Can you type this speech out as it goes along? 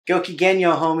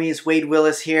Gokigenyo homies, Wade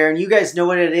Willis here, and you guys know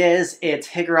what it is. It's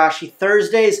Higurashi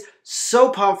Thursdays. So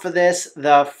pumped for this.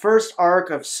 The first arc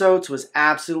of Sotsu was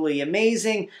absolutely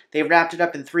amazing. They wrapped it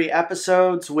up in 3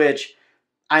 episodes, which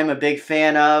I'm a big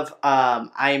fan of.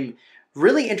 I'm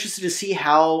really interested to see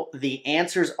how the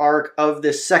answers arc of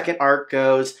this second arc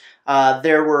goes.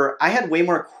 I had way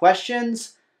more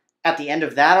questions at the end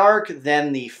of that arc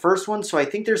than the first one, so I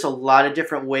think there's a lot of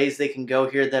different ways they can go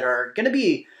here that are going to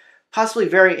be possibly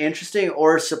very interesting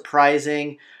or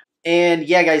surprising. And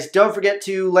yeah, guys, don't forget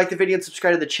to like the video and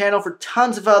subscribe to the channel for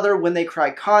tons of other When They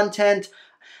Cry content.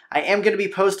 I am going to be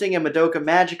posting a Madoka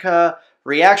Magica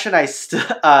reaction. I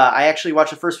actually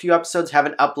watched the first few episodes,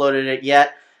 haven't uploaded it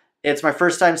yet. It's my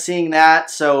first time seeing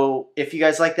that, so if you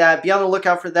guys like that, be on the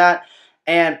lookout for that.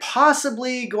 And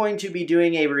possibly going to be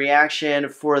doing a reaction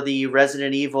for the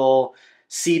Resident Evil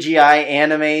CGI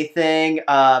anime thing.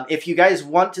 If you guys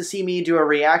want to see me do a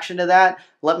reaction to that,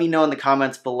 let me know in the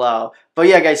comments below. But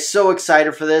yeah, guys, so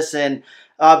excited for this, and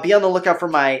be on the lookout for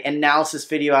my analysis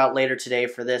video out later today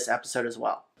for this episode as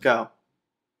well. Go.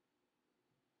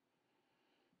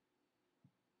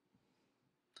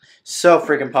 So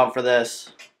freaking pumped for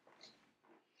this.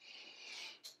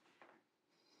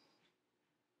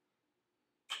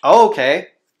 Oh, okay.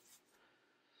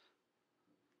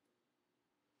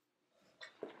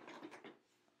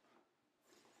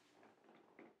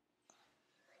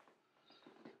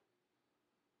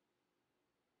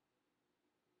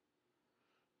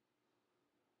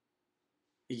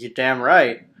 You're damn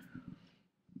right.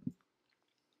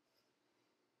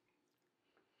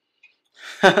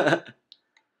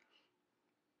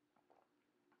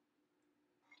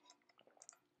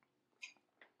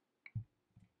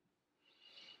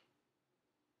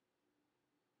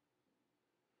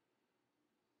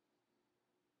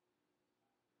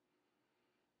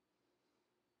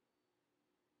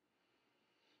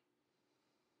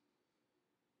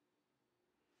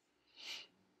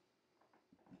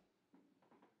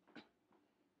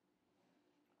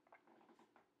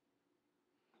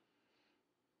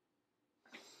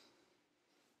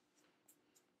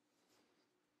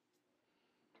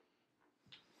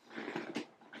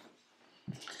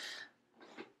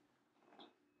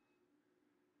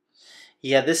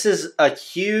 Yeah, this is a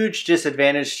huge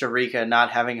disadvantage to Rika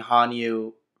not having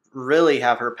Hanyu really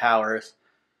have her powers.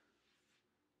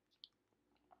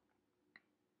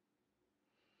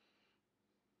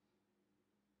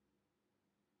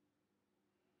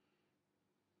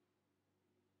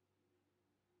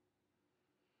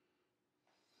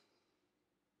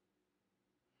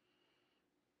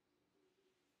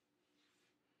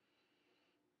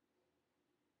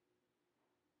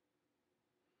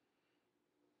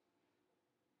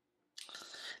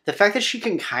 The fact that she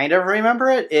can kind of remember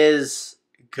it is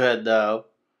good, though.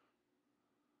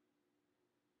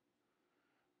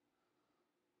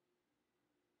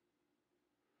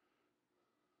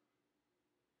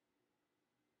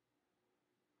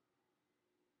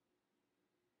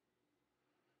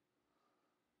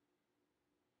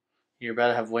 You're about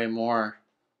to have way more.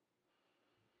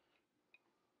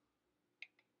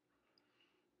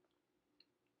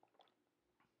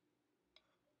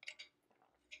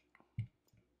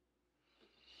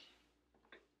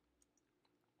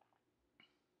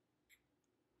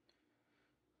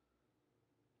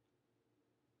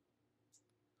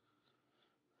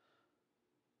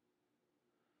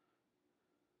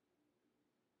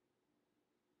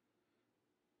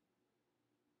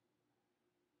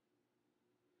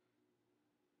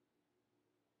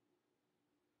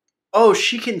 Oh,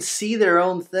 she can see their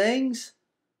own things?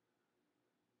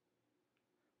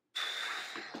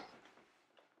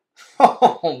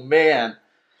 Oh, man.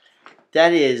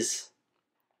 That is...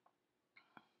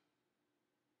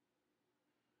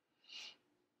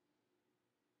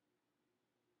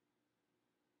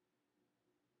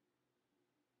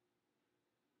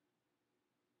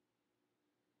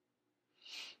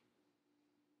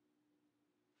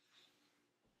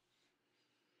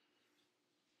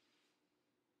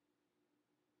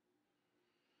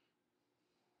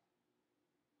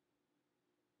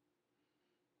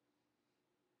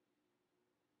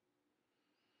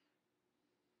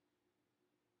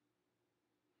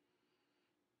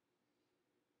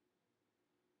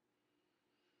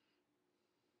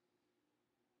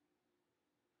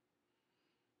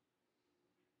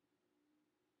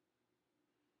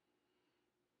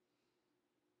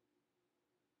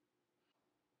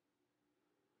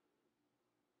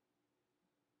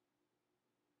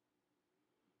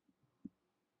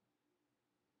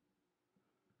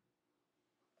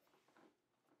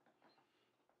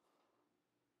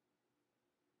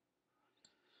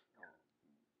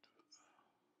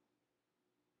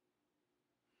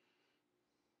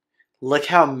 Look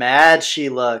how mad she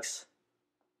looks.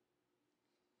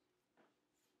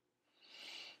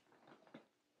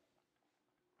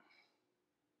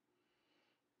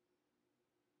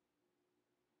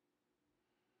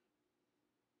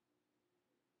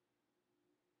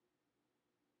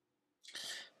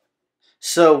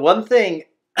 So one thing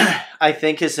I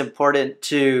think is important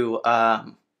to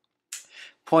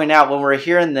point out when we're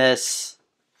hearing this.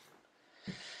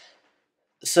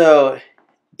 So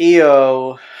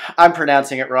Io, I'm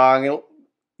pronouncing it wrong.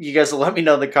 You guys will let me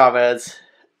know in the comments.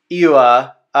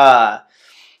 Iwa,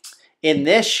 in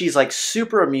this, she's like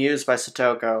super amused by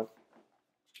Satoko.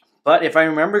 But if I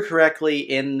remember correctly,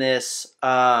 in this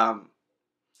OP,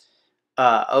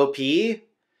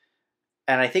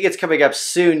 and I think it's coming up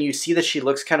soon, you see that she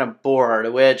looks kind of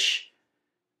bored, which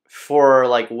for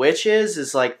like witches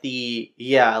is like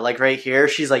like right here,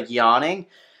 she's like yawning.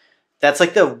 That's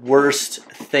like the worst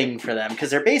thing for them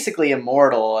because they're basically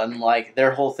immortal and like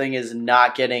their whole thing is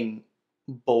not getting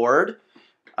bored.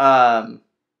 Um,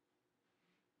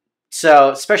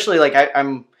 so especially like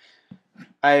I'm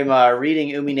reading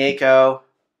Umineko.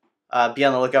 Be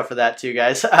on the lookout for that too,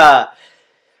 guys.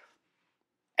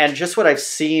 And just what I've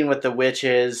seen with the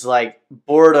witches, like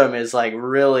boredom is like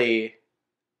really.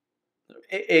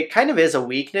 It kind of is a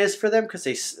weakness for them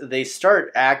because they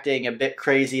start acting a bit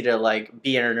crazy to like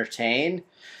be entertained,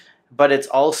 but it's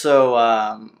also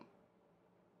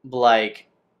like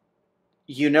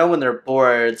when they're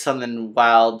bored, something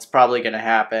wild's probably going to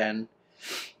happen.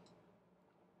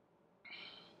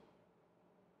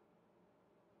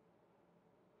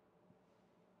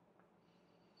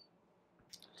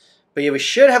 But yeah, we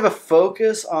should have a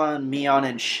focus on Mion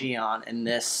and Shion in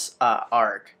this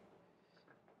arc.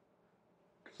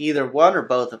 Either one or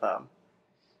both of them.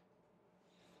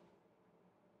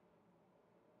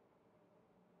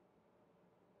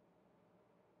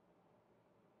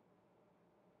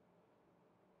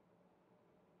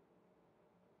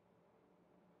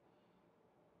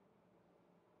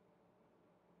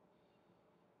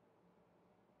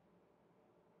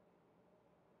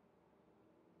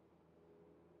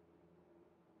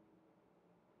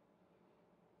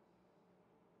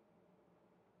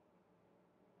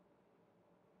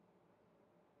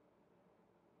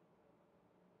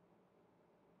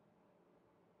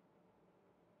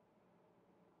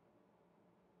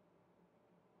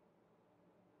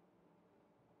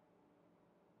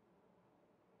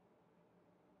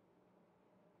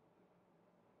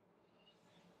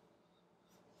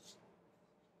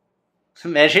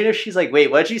 Imagine if she's like,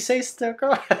 wait, what'd you say,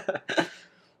 Stoko?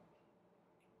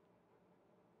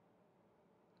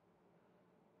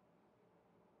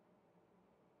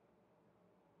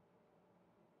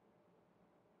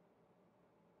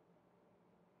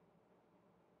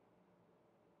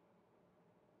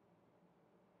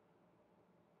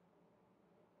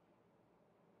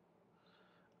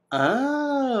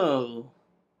 Oh.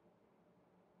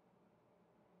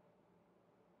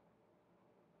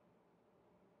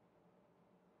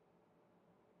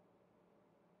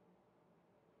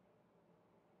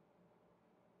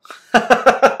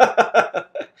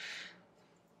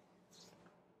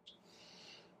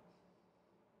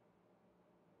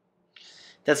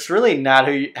 That's really not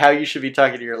how you should be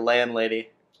talking to your landlady.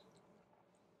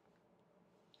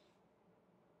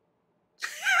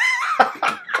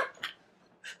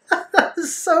 That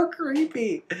is so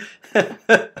creepy.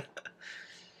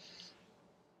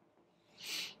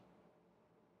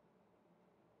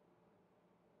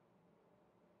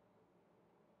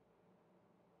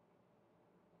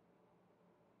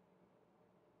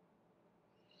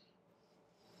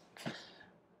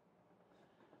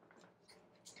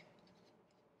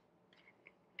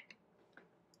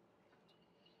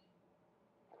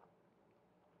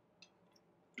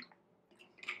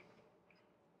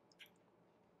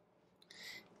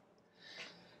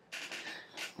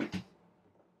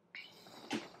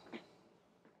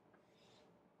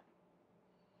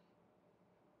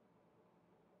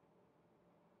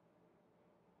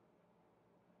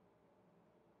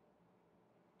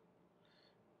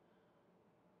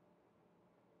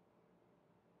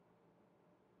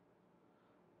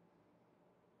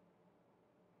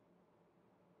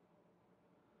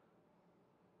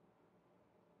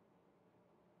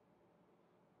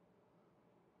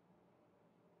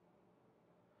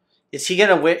 Is he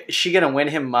gonna win? Is she gonna win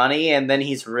him money, and then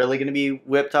he's really gonna be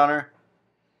whipped on her?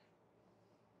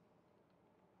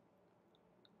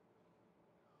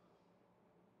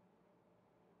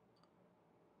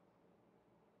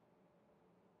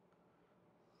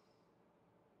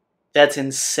 That's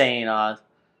insane, Oz.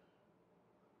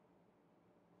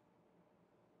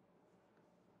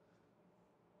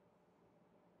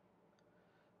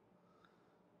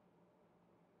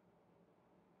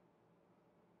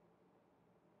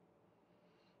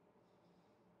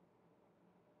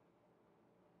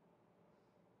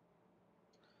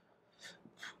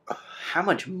 How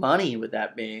much money would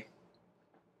that be?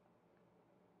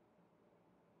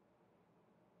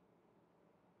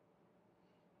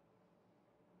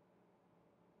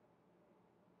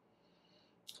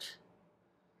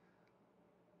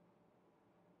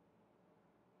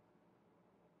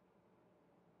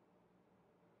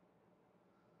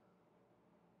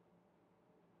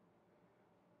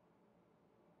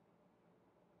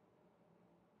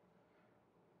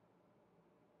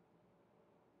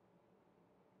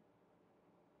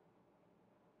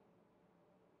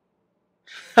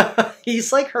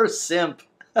 He's like her simp.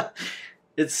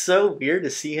 It's so weird to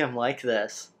see him like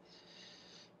this.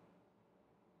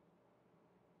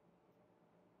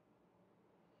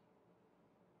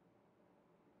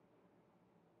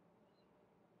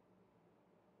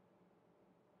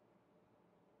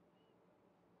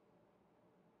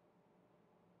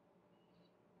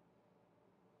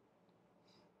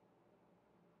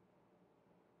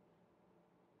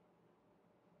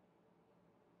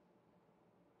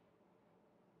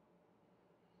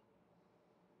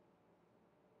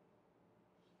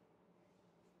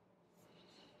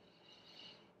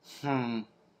 Hmm.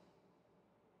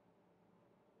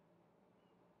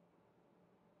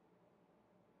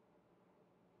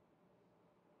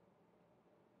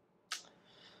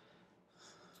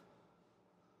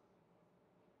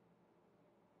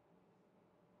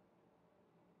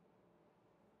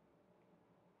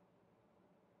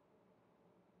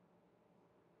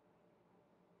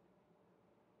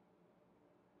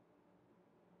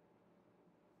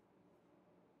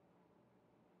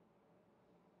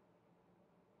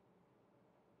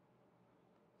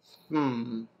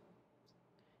 Hmm.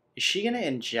 Is she gonna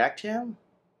inject him?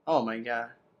 Oh my god.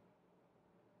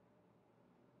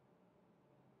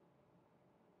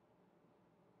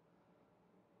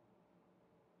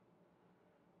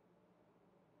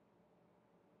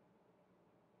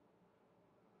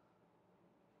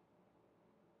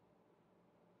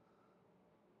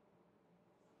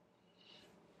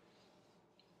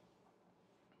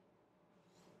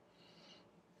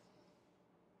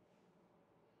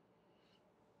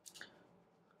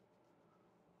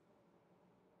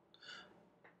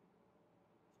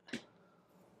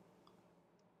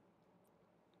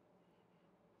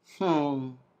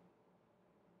 Hmm.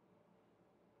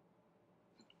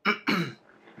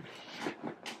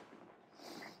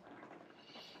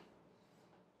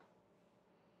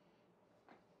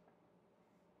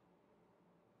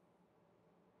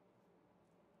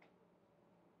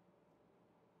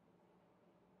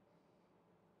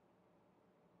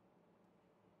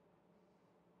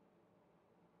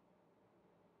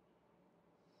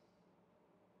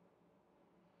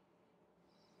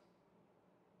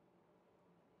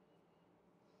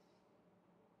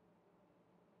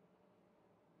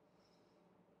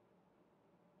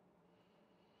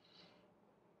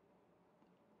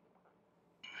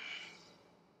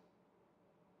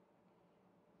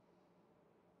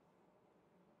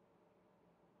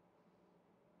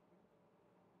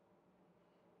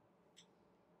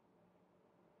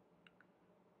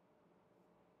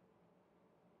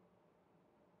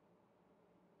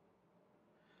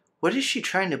 What is she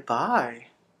trying to buy?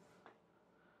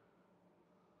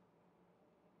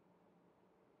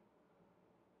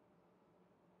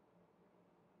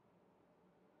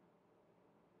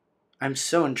 I'm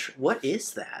so What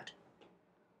is that?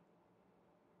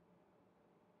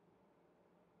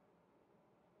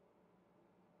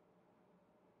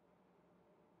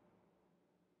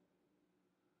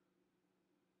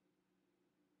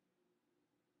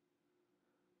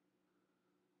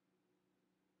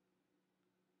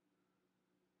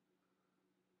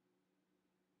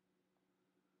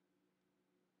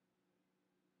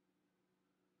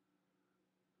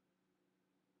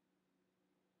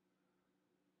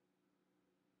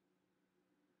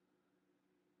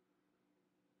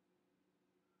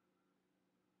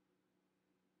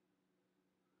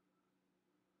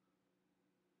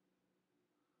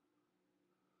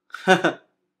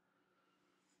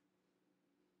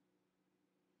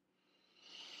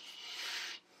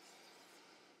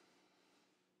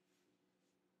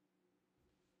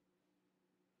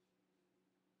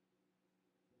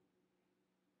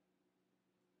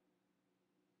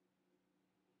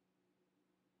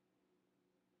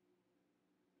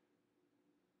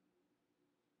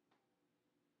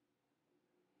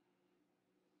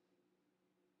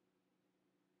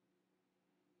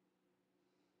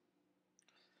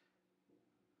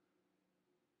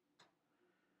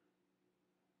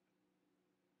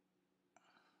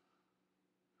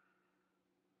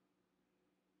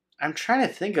 I'm trying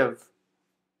to think of.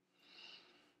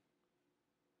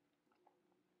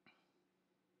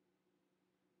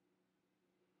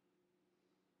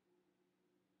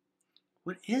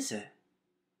 What is it?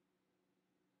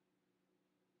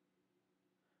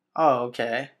 Oh,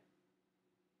 okay.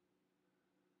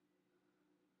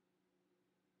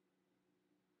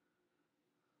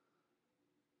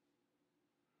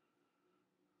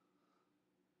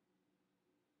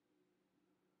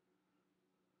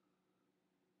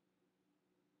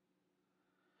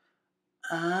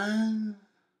 Uh,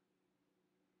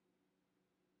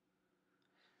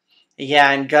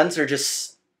 yeah, and guns are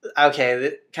just okay.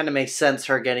 That kind of makes sense.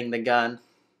 Her getting the gun.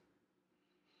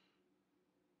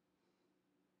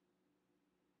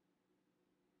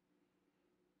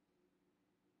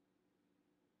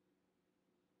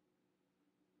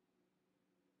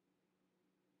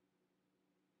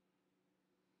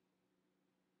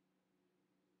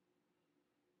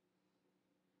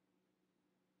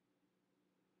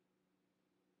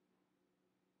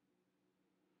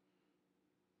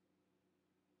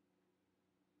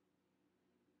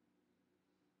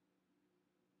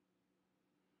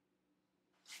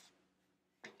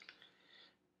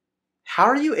 How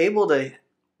are you able to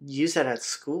use that at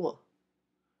school?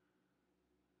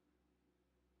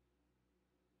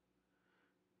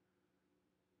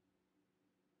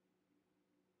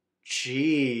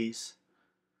 Jeez.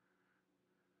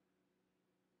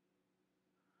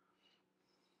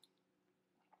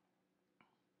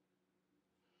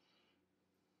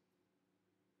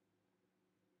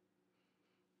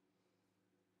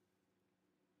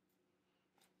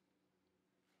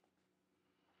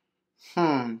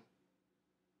 Hmm.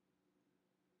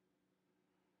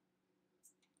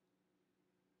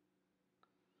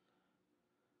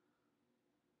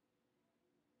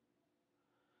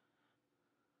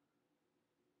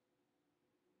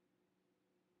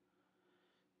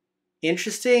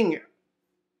 Interesting.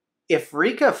 If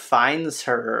Rika finds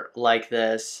her like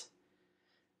this,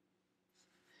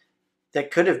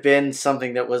 that could have been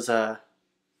something that was a.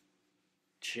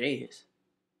 Jeez.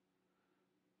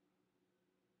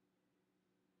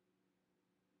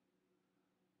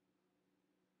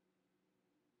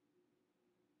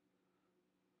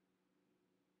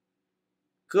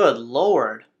 Good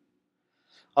lord.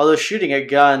 Although shooting a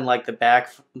gun like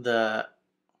the.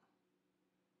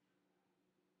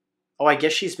 Oh, I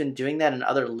guess she's been doing that in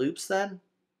other loops then?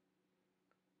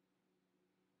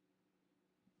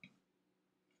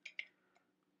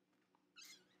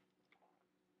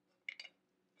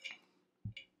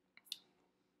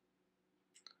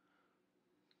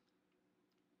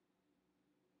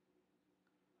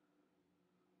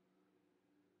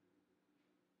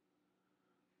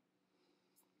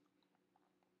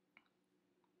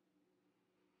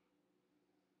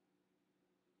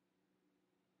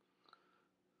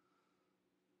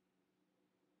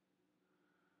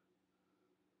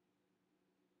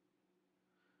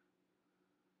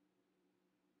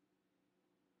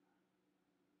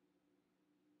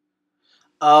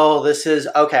 Oh, this is.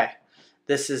 Okay.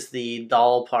 This is the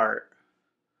doll part.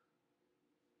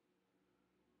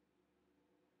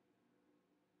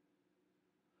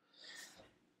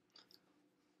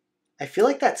 I feel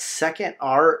like that second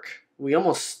arc, we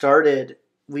almost started.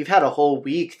 We've had a whole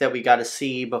week that we got to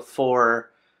see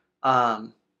before.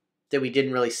 Um, that we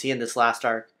didn't really see in this last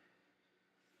arc.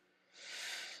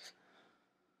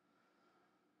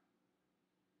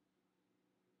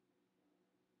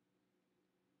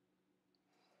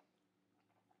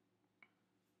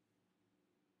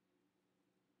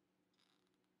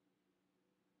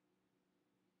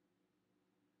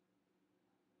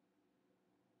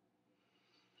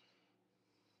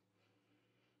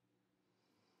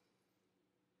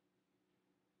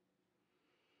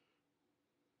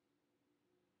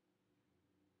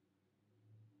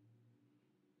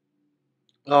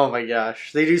 Oh my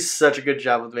gosh. They do such a good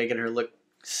job with making her look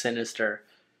sinister.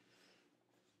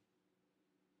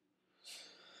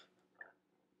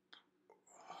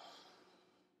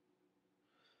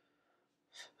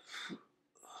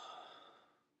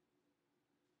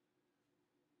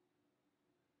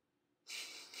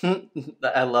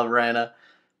 I love Rana.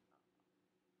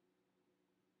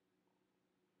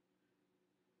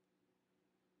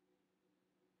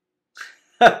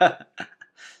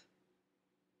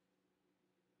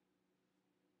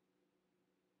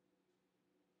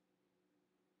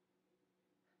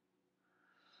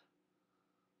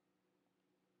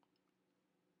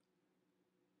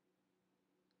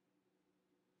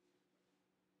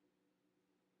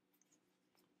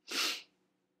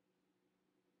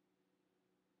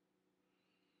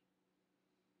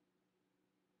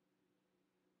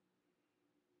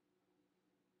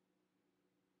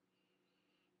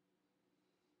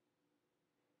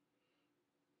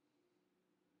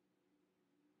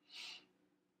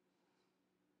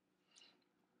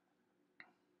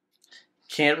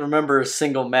 Can't remember a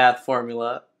single math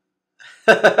formula.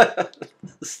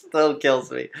 Still kills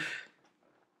me.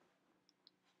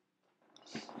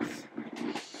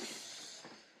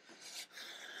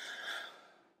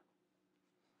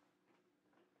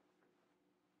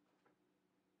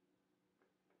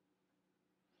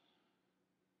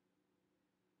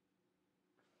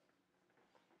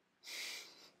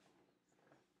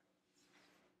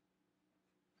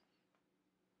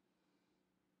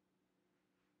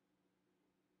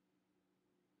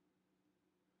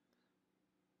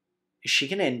 Is she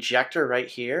gonna inject her right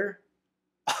here?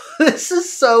 This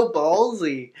is so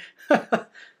ballsy.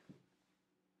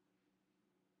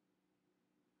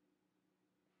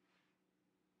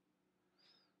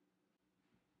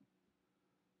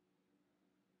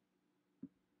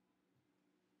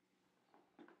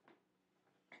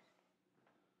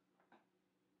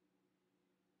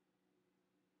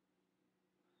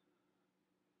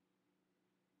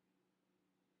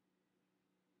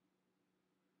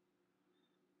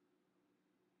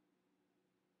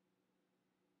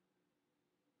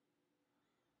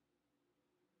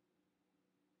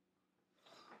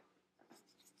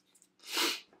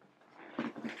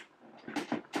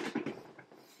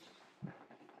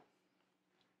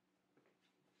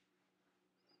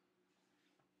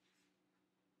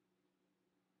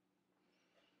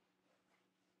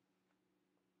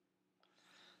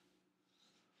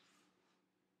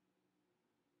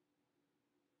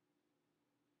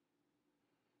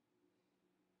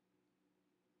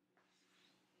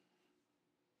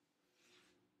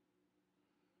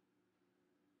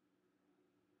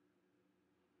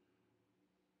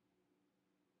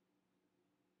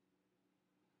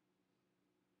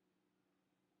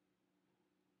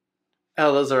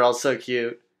 Oh, those are all so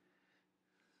cute.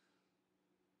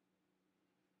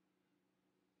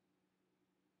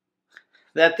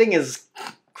 That thing is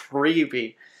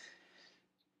creepy.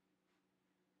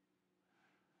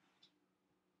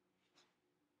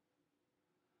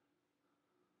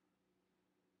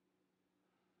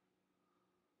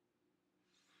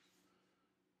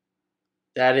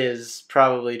 That is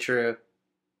probably true.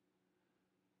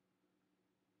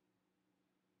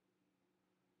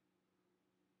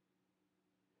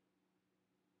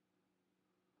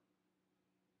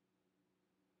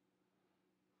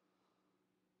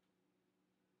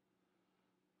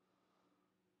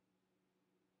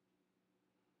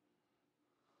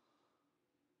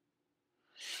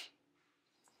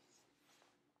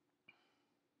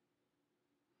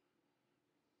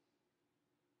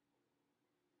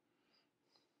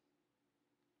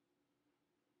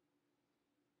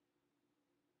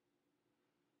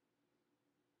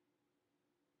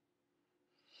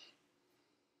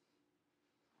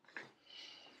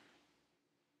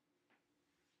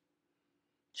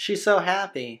 She's so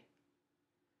happy.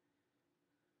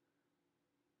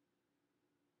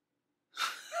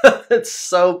 It's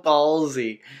so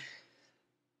ballsy.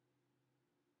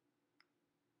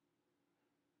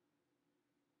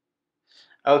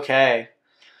 Okay.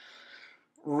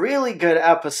 Really good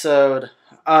episode.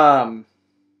 Um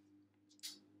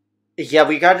yeah,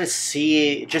 we got to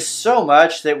see just so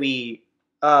much that we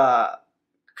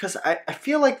because I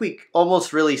feel like we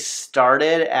almost really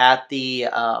started at the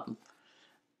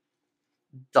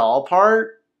doll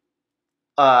part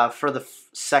for the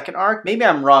second arc. Maybe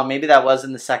I'm wrong. Maybe that was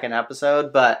in the second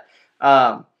episode, but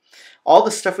um, all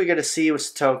the stuff we got to see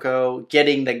was Toko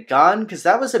getting the gun because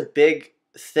that was a big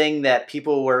thing that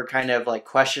people were kind of like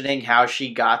questioning how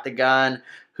she got the gun.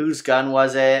 Whose gun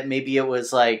was it? Maybe it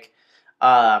was like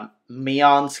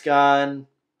Mion's gun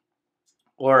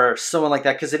or someone like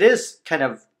that because it is kind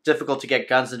of difficult to get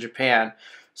guns in Japan.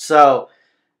 So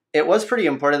it was pretty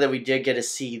important that we did get to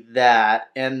see that,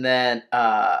 and then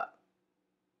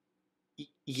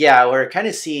yeah, we're kind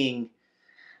of seeing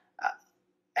uh,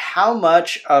 how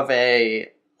much of a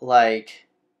like,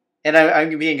 and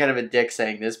I'm being kind of a dick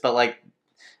saying this, but like,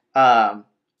 um,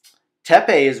 Tepe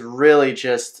is really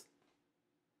just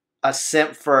a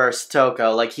simp for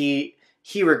Stoko. Like he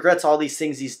regrets all these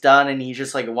things he's done, and he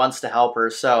just like wants to help her.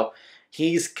 So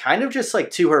he's kind of just like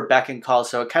to her beck and call.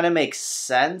 So it kind of makes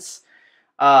sense.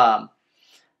 Um,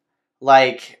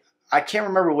 like I can't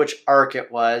remember which arc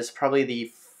it was. Probably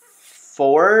the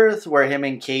fourth, where him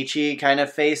and Keiichi kind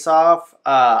of face off.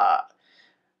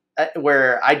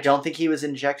 Where I don't think he was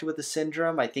injected with the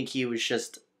syndrome. I think he was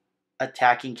just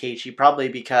attacking Keiichi, probably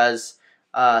because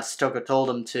Stoko told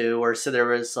him to, or so there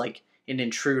was like an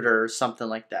intruder or something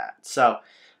like that. So,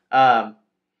 um,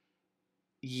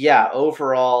 yeah,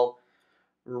 overall,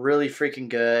 really freaking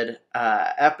good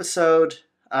episode.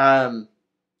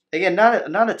 Again,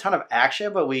 not a ton of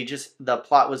action, but we just the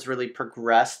plot was really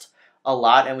progressed a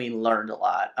lot and we learned a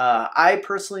lot. I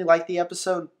personally liked the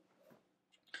episode.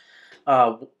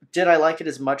 Did I like it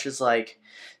as much as like?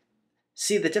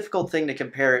 See, the difficult thing to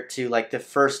compare it to like the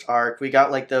first arc, we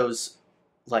got like those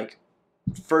like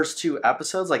first two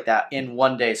episodes like that in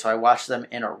one day, so I watched them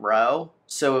in a row.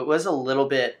 So it was a little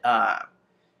bit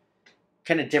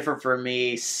kind of different for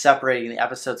me separating the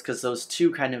episodes because those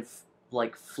two kind of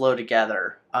like flow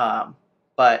together.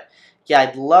 But yeah,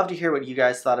 I'd love to hear what you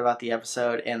guys thought about the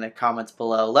episode in the comments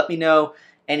below. Let me know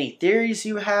any theories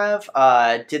you have.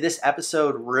 Did this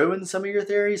episode ruin some of your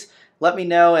theories? Let me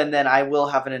know, and then I will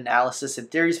have an analysis and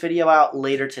theories video out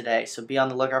later today. So be on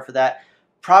the lookout for that.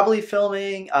 Probably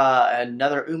filming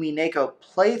another Umi Neko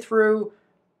playthrough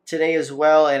today as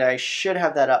well, and I should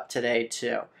have that up today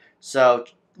too. So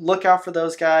look out for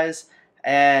those guys.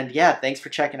 And yeah, thanks for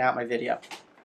checking out my video.